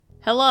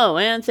Hello,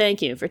 and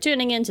thank you for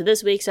tuning in to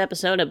this week's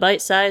episode of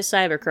Bite-Sized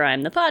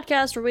Cybercrime, the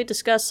podcast where we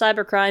discuss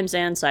cybercrimes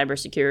and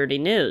cybersecurity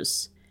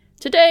news.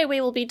 Today we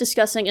will be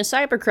discussing a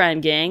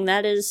cybercrime gang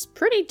that is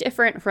pretty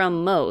different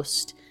from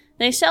most.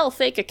 They sell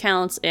fake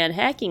accounts and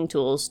hacking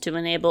tools to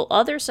enable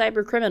other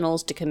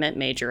cybercriminals to commit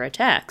major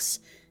attacks,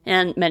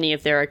 and many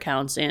of their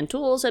accounts and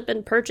tools have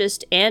been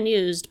purchased and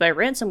used by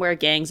ransomware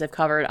gangs I've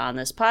covered on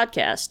this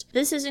podcast.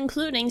 This is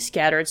including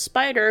Scattered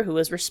Spider, who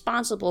is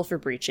responsible for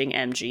breaching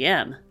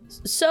MGM.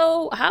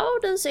 So, how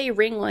does a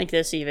ring like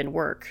this even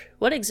work?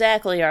 What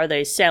exactly are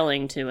they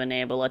selling to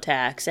enable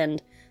attacks,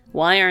 and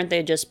why aren't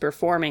they just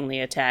performing the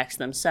attacks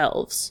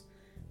themselves?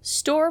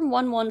 Storm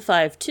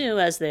 1152,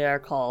 as they are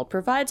called,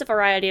 provides a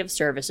variety of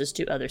services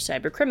to other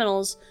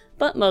cybercriminals,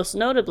 but most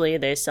notably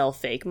they sell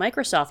fake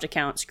Microsoft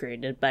accounts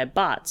created by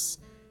bots.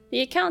 The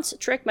accounts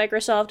trick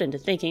Microsoft into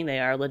thinking they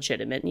are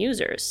legitimate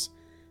users.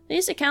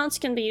 These accounts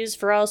can be used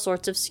for all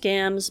sorts of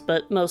scams,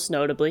 but most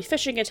notably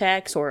phishing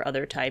attacks or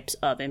other types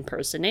of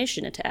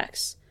impersonation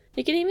attacks.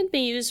 They can even be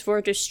used for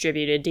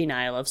distributed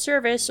denial of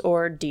service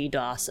or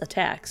DDoS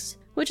attacks,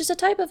 which is a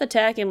type of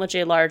attack in which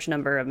a large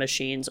number of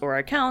machines or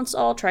accounts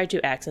all try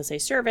to access a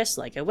service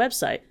like a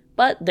website.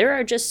 But there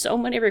are just so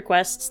many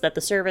requests that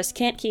the service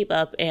can't keep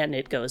up and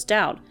it goes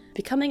down,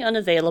 becoming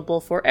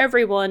unavailable for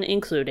everyone,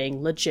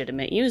 including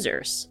legitimate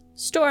users.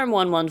 Storm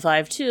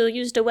 1152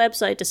 used a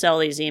website to sell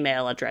these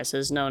email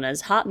addresses known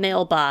as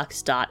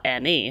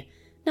hotmailbox.me,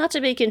 not to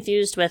be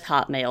confused with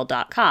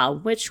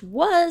hotmail.com, which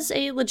was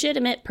a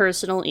legitimate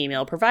personal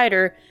email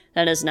provider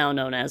that is now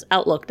known as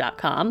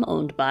outlook.com,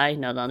 owned by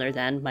none other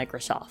than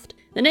Microsoft.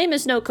 The name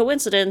is no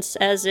coincidence,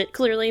 as it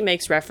clearly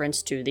makes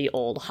reference to the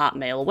old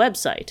Hotmail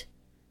website.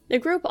 The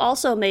group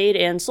also made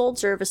and sold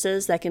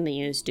services that can be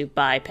used to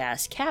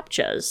bypass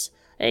CAPTCHAs.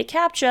 A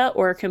CAPTCHA,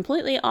 or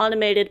completely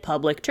automated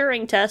public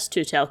Turing test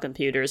to tell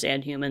computers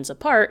and humans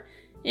apart,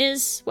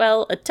 is,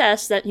 well, a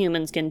test that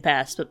humans can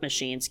pass but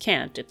machines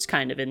can't. It's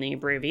kind of in the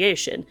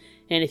abbreviation.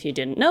 And if you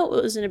didn't know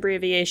it was an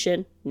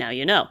abbreviation, now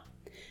you know.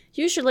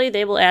 Usually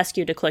they will ask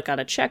you to click on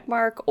a check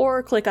mark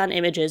or click on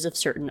images of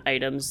certain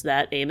items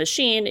that a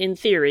machine, in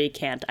theory,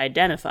 can't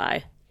identify.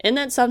 And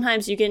then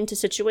sometimes you get into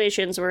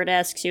situations where it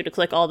asks you to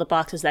click all the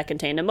boxes that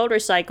contain a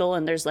motorcycle,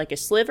 and there's like a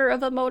sliver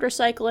of a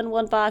motorcycle in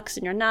one box,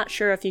 and you're not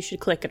sure if you should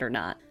click it or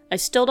not. I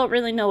still don't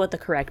really know what the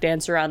correct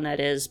answer on that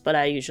is, but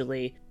I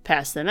usually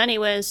pass them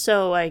anyways,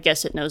 so I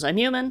guess it knows I'm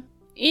human.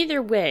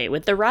 Either way,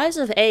 with the rise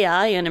of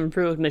AI and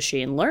improved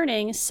machine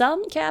learning,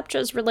 some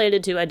CAPTCHAs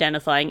related to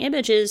identifying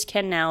images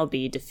can now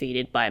be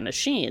defeated by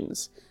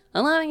machines,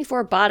 allowing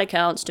for bot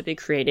accounts to be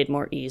created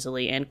more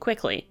easily and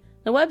quickly.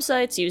 The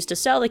websites used to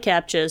sell the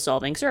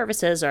CAPTCHA-solving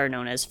services are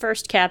known as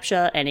First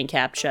CAPTCHA, Any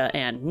CAPTCHA,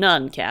 and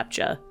None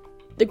CAPTCHA.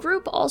 The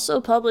group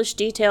also published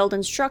detailed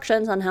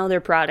instructions on how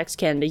their products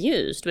can be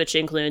used, which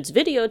includes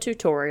video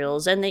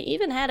tutorials, and they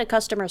even had a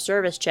customer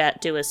service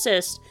chat to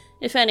assist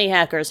if any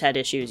hackers had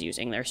issues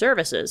using their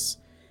services.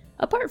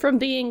 Apart from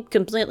being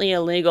completely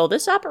illegal,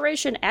 this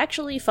operation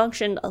actually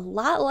functioned a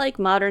lot like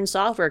modern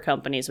software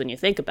companies when you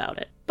think about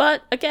it.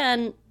 But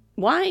again,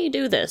 why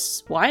do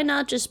this? Why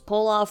not just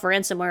pull off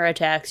ransomware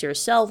attacks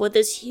yourself with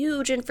this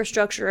huge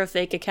infrastructure of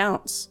fake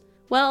accounts?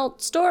 Well,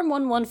 Storm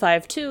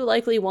 1152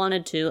 likely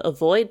wanted to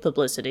avoid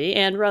publicity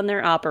and run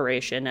their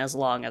operation as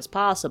long as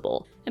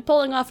possible. And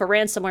pulling off a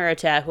ransomware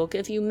attack will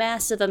give you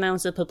massive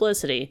amounts of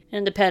publicity,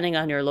 and depending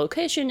on your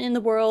location in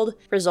the world,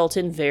 result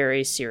in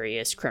very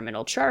serious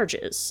criminal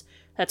charges.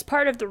 That's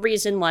part of the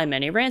reason why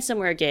many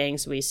ransomware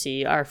gangs we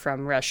see are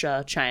from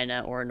Russia,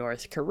 China, or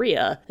North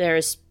Korea.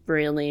 There's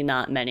really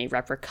not many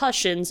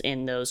repercussions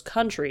in those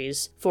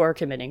countries for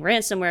committing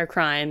ransomware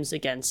crimes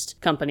against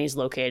companies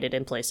located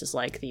in places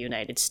like the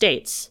United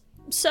States.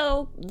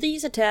 So,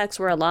 these attacks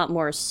were a lot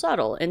more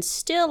subtle and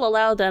still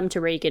allowed them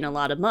to rake in a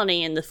lot of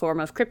money in the form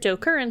of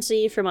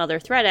cryptocurrency from other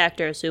threat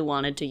actors who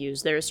wanted to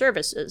use their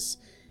services.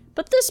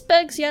 But this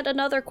begs yet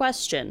another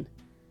question.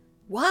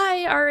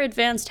 Why are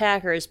advanced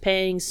hackers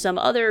paying some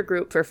other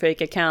group for fake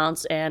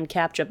accounts and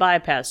CAPTCHA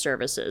bypass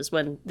services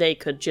when they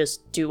could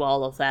just do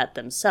all of that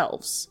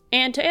themselves?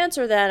 And to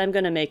answer that, I'm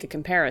going to make a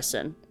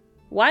comparison.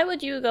 Why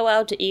would you go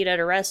out to eat at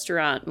a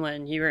restaurant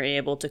when you are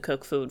able to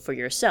cook food for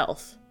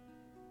yourself?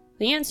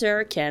 The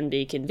answer can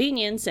be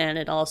convenience, and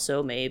it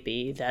also may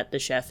be that the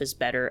chef is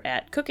better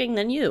at cooking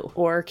than you,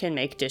 or can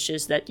make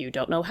dishes that you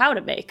don't know how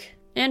to make.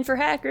 And for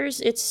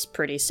hackers, it's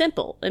pretty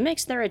simple. It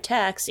makes their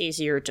attacks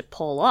easier to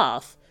pull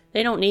off.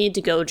 They don't need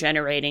to go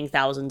generating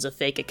thousands of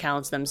fake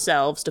accounts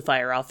themselves to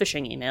fire off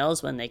phishing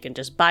emails when they can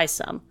just buy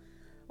some.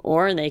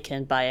 Or they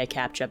can buy a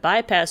CAPTCHA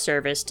bypass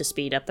service to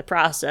speed up the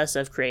process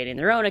of creating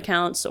their own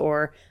accounts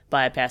or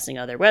bypassing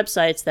other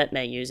websites that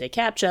may use a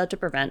CAPTCHA to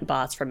prevent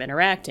bots from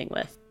interacting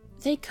with.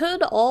 They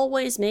could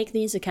always make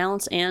these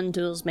accounts and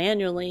tools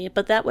manually,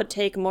 but that would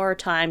take more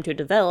time to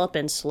develop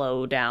and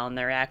slow down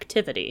their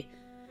activity.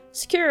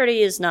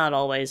 Security is not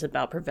always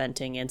about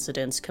preventing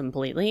incidents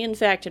completely, in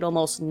fact it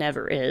almost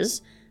never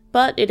is,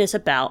 but it is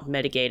about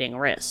mitigating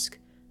risk.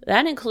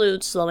 That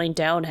includes slowing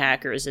down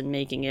hackers and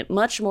making it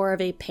much more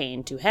of a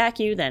pain to hack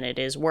you than it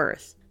is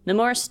worth. The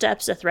more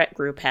steps a threat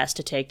group has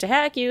to take to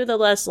hack you, the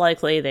less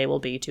likely they will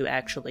be to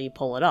actually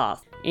pull it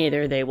off.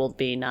 Either they will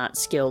be not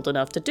skilled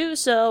enough to do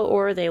so,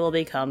 or they will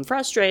become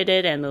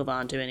frustrated and move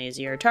on to an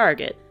easier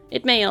target.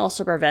 It may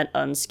also prevent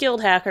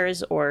unskilled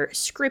hackers or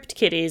script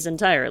kiddies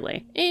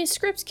entirely. A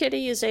script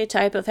kiddie is a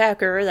type of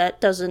hacker that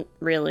doesn't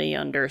really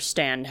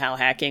understand how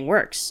hacking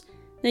works.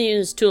 They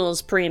use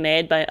tools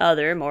pre-made by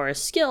other, more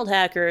skilled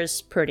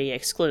hackers pretty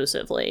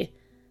exclusively.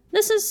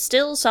 This is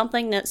still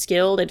something that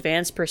skilled,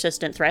 advanced,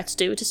 persistent threats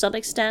do to some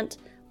extent,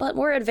 but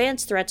more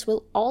advanced threats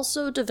will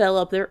also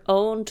develop their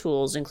own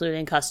tools,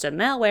 including custom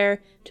malware,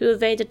 to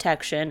evade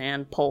detection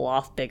and pull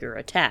off bigger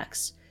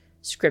attacks.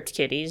 Script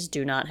kiddies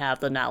do not have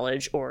the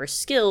knowledge or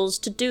skills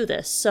to do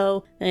this,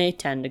 so they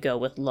tend to go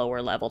with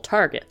lower-level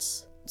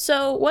targets.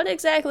 So, what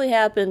exactly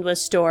happened with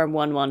Storm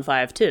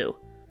 1152?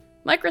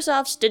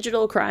 Microsoft's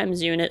Digital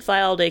Crimes Unit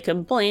filed a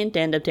complaint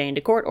and obtained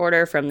a court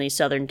order from the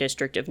Southern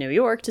District of New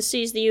York to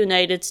seize the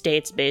United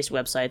States-based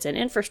websites and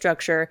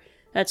infrastructure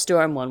that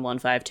Storm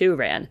 1152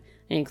 ran,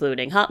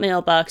 including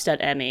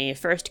hotmailbox.me,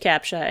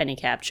 FirstCAPTCHA,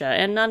 AnyCAPTCHA,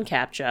 and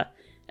NoneCAPTCHA,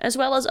 as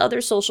well as other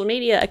social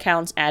media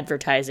accounts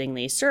advertising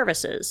these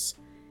services.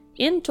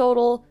 In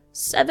total,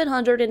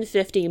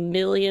 750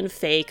 million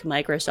fake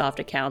Microsoft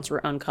accounts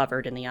were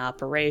uncovered in the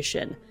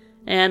operation,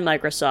 and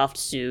Microsoft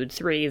sued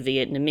 3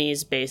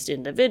 Vietnamese-based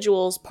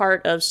individuals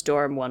part of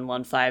Storm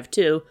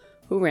 1152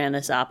 who ran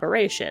this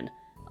operation,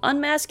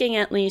 unmasking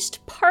at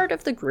least part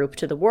of the group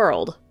to the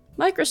world.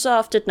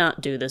 Microsoft did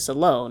not do this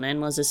alone, and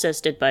was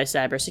assisted by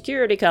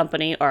cybersecurity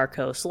company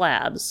Arcos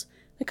Labs.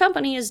 The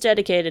company is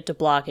dedicated to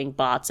blocking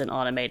bots and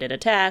automated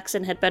attacks,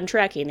 and had been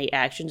tracking the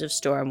actions of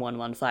Storm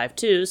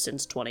 1152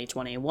 since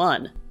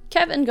 2021.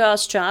 Kevin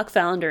Goschalk,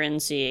 founder and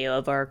CEO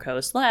of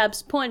Arcos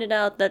Labs, pointed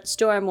out that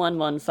Storm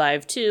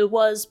 1152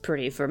 was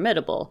pretty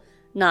formidable,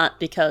 not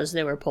because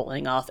they were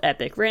pulling off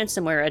epic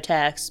ransomware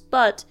attacks,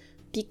 but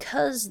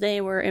because they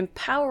were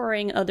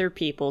empowering other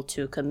people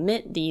to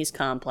commit these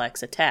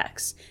complex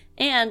attacks,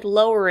 and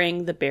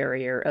lowering the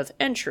barrier of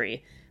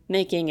entry,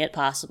 making it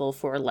possible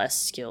for less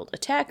skilled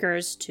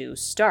attackers to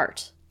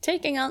start.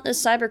 Taking out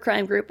this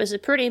cybercrime group is a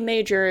pretty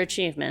major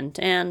achievement,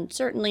 and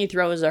certainly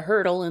throws a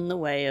hurdle in the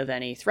way of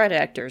any threat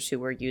actors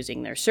who are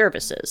using their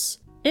services.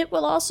 It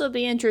will also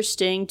be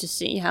interesting to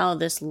see how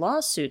this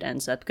lawsuit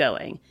ends up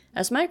going,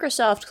 as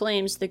Microsoft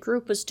claims the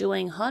group was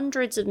doing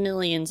hundreds of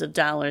millions of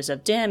dollars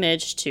of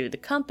damage to the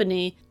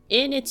company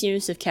in its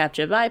use of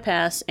CAPTCHA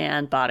bypass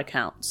and bot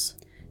accounts.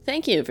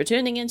 Thank you for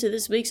tuning into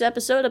this week's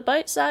episode of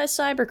Bite-Size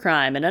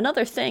Cybercrime, and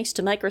another thanks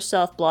to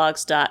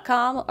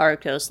MicrosoftBlogs.com,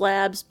 Arcos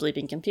Labs,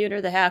 Bleeping Computer,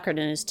 The Hacker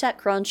News,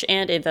 TechCrunch,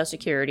 and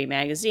InfoSecurity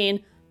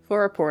Magazine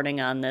for reporting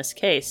on this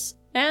case.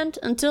 And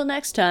until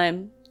next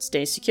time,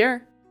 stay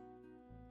secure.